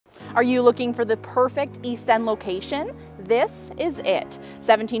Are you looking for the perfect East End location? This is it.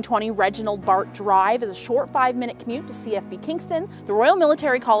 1720 Reginald Bart Drive is a short 5-minute commute to CFB Kingston, the Royal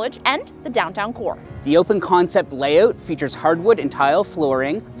Military College, and the downtown core. The open concept layout features hardwood and tile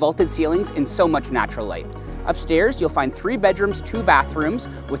flooring, vaulted ceilings, and so much natural light. Upstairs, you'll find 3 bedrooms, 2 bathrooms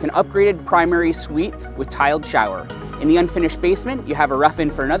with an upgraded primary suite with tiled shower. In the unfinished basement, you have a rough-in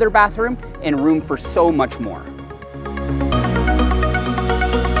for another bathroom and room for so much more.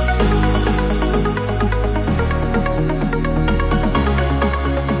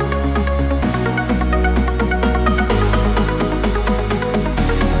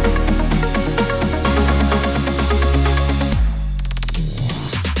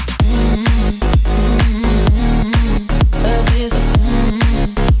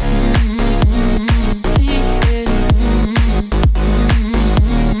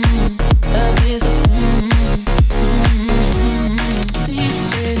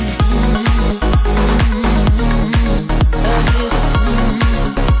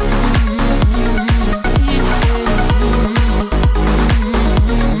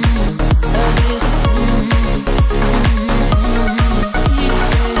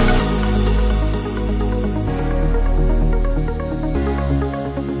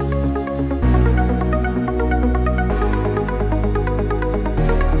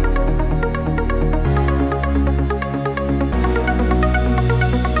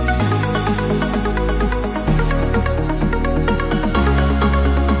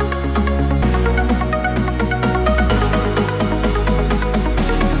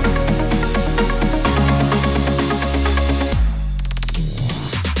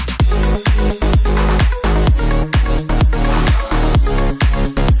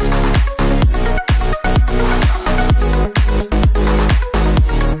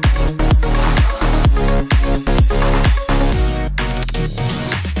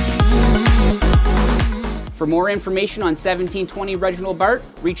 For more information on 1720 Reginald Bart,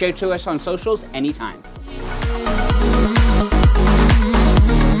 reach out to us on socials anytime.